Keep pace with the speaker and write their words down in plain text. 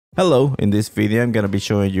Hello, in this video I'm gonna be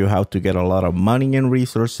showing you how to get a lot of money and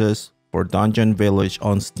resources for Dungeon Village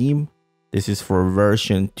on Steam. This is for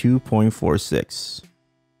version 2.46.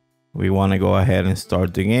 We want to go ahead and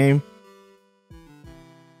start the game.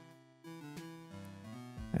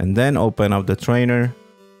 And then open up the trainer.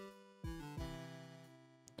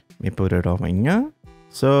 Let me put it over here.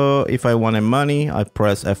 So if I wanted money, I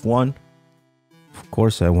press F1. Of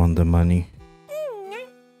course I want the money.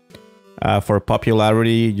 For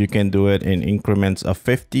popularity, you can do it in increments of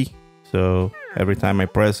 50. So every time I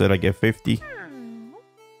press it, I get 50.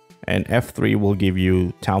 And F3 will give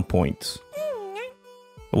you town points.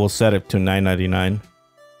 We'll set it to 9.99.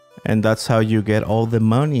 And that's how you get all the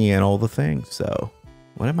money and all the things. So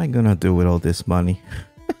what am I gonna do with all this money?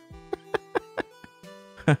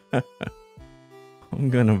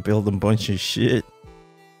 I'm gonna build a bunch of shit.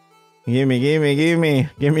 Give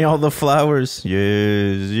me all the flowers.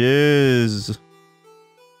 Yes.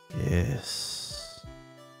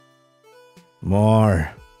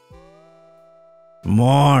 More.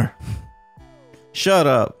 Shut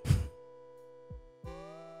up.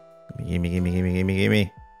 Give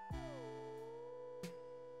me.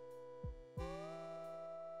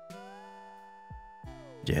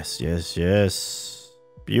 Yes.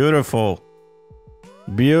 Beautiful.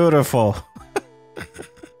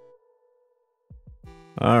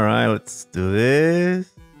 All right, let's do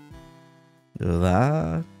this. Do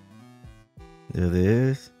that. Do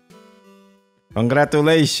this.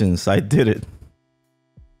 Congratulations, I did it.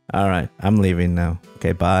 All right, I'm leaving now.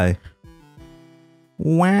 Okay, bye.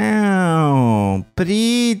 Wow,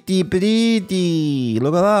 pretty.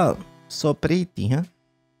 Look at that. So pretty, huh?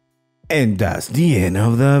 And that's the end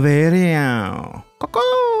of the video.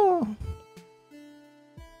 Cuckoo.